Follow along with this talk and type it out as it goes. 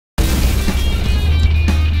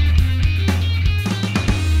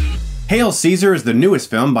Hail Caesar is the newest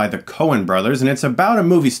film by the Coen brothers, and it's about a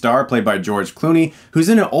movie star played by George Clooney who's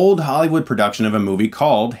in an old Hollywood production of a movie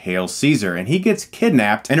called Hail Caesar, and he gets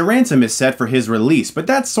kidnapped and a ransom is set for his release. But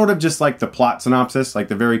that's sort of just like the plot synopsis, like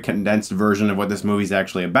the very condensed version of what this movie's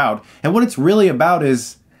actually about. And what it's really about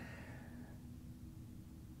is...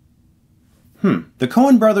 The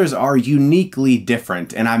Coen brothers are uniquely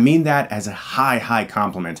different, and I mean that as a high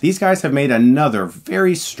compliment. These guys have made another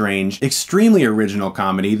very strange, extremely original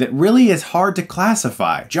comedy that really is hard to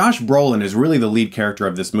classify. Josh Brolin is really the lead character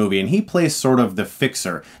of this movie, and he plays sort of the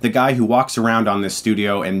fixer, the guy who walks around on this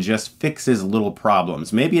studio and just fixes little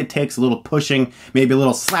problems. Maybe it takes a little pushing, maybe a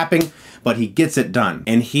little slapping, but he gets it done.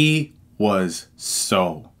 And he was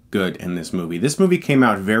so good in this movie. This movie came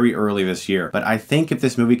out very early this year, but I think if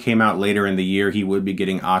this movie came out later in the year, he would be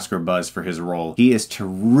getting Oscar buzz for his role. He is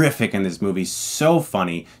terrific in this movie, so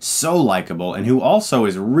funny, so likable, and who also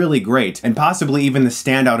is really great, and possibly even the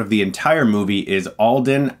standout of the entire movie is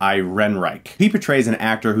Alden Ehrenreich. He portrays an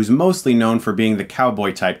actor who's mostly known for being the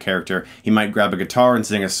cowboy type character. He might grab a guitar and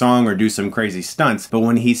sing a song or do some crazy stunts, but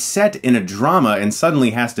when he's set in a drama and suddenly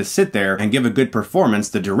has to sit there and give a good performance,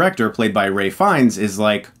 the director, played by Fiennes, is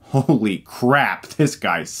like, holy crap, this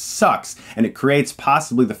guy sucks, and it creates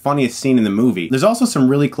possibly the funniest scene in the movie. There's also some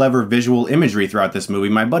really clever visual imagery throughout this movie.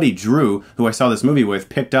 My buddy Drew, who I saw this movie with,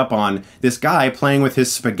 picked up on this guy playing with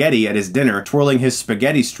his spaghetti at his dinner, twirling his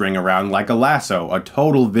spaghetti string around like a lasso, a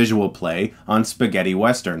total visual play on spaghetti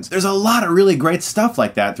westerns. There's a lot of really great stuff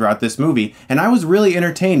like that throughout this movie, and I was really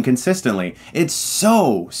entertained consistently. It's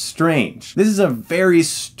so strange. This is a very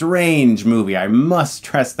strange movie, I must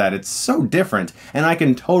stress that. It's so different, and I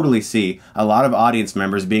can totally see a lot of audience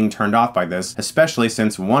members being turned off by this, especially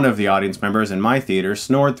since one of the audience members in my theater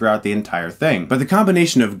snored throughout the entire thing. But the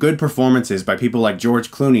combination of good performances by people like George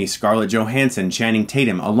Clooney, Scarlett Johansson, Channing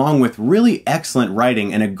Tatum, along with really excellent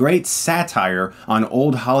writing and a great satire on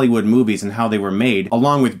old Hollywood movies and how they were made,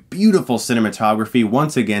 along with beautiful cinematography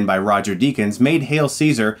once again by Roger Deakins, made Hail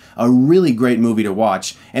Caesar a really great movie to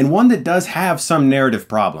watch, and one that does have some narrative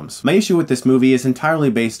problems. My issue with this movie is entirely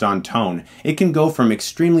based on tone. It can go from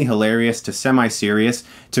extremely hilarious to semi-serious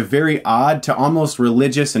to very odd to almost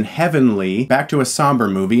religious and heavenly, back to a somber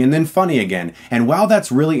movie, and then funny again. And while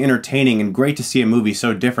that's really entertaining and great to see a movie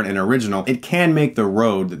so different and original, it can make the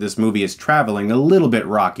road that this movie is traveling a little bit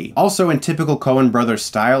rocky. Also, in typical Coen brothers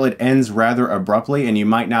style, it ends rather abruptly and you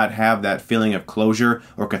might not have that feeling of closure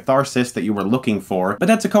or catharsis that you were looking for, but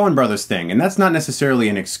that's a Coen brothers thing, and that's not necessarily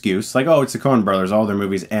an excuse, like, oh, it's the Coen brothers, all their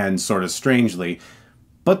movies end sort of strangely.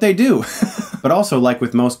 But they do. But also, like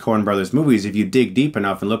with most Coen brothers movies, if you dig deep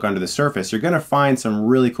enough and look under the surface, you're gonna find some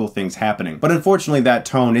really cool things happening. But unfortunately, that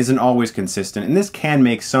tone isn't always consistent, and this can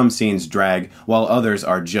make some scenes drag, while others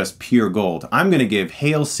are just pure gold. I'm gonna give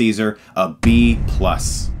Hail Caesar a B+.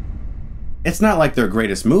 It's not like their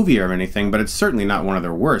greatest movie or anything, but it's certainly not one of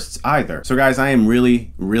their worsts either. So guys, I am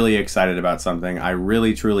really excited about something. I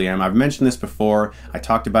really truly am. I've mentioned this before. I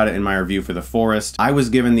talked about it in my review for The Forest. I was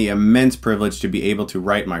given the immense privilege to be able to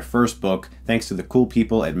write my first book thanks to the cool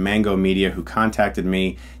people at Mango Media who contacted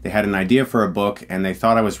me. They had an idea for a book and they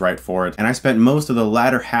thought I was right for it. And I spent most of the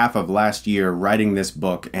latter half of last year writing this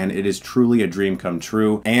book, and it is truly a dream come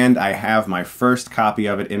true. And I have my first copy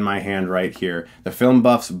of it in my hand right here. The Film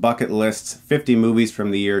Buff's Bucket Lists 50 movies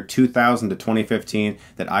from the year 2000 to 2015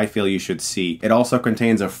 that I feel you should see. It also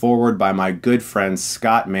contains a foreword by my good friend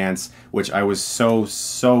Scott Mance, which I was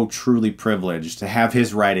so truly privileged to have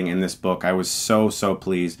his writing in this book. I was so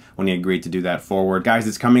pleased when he agreed to do that foreword. Guys,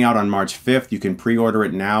 it's coming out on March 5th. You can pre-order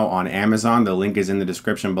it now on Amazon. The link is in the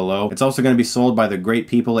description below. It's also going to be sold by the great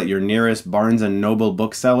people at your nearest Barnes & Noble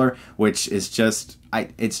bookseller, which is just,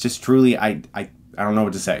 it's just truly, I don't know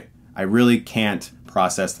what to say. I really can't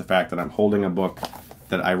process the fact that I'm holding a book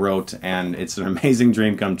that I wrote, and it's an amazing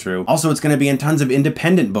dream come true. Also, it's going to be in tons of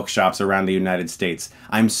independent bookshops around the United States.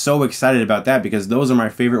 I'm so excited about that because those are my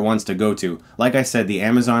favorite ones to go to. Like I said, the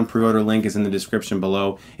Amazon pre-order link is in the description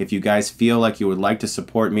below. If you guys feel like you would like to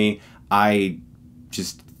support me, I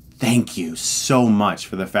just thank you so much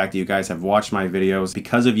for the fact that you guys have watched my videos.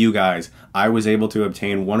 Because of you guys, I was able to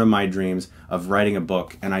obtain one of my dreams of writing a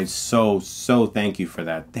book, and I so thank you for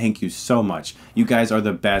that. Thank you so much. You guys are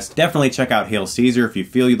the best. Definitely check out Hail Caesar if you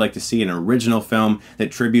feel you'd like to see an original film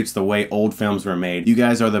that tributes the way old films were made. You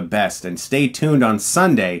guys are the best, and stay tuned on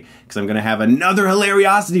Sunday because I'm gonna have another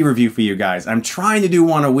Hilariosity review for you guys. I'm trying to do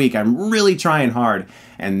one a week. I'm really trying hard,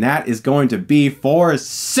 and that is going to be for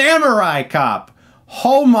Samurai Cop.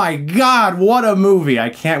 Oh my God, what a movie. I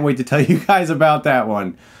can't wait to tell you guys about that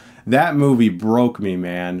one. That movie broke me,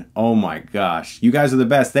 man. Oh my gosh. You guys are the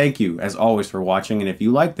best. Thank you, as always, for watching. And if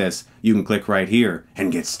you like this, you can click right here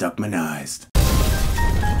and get Stuckmanized.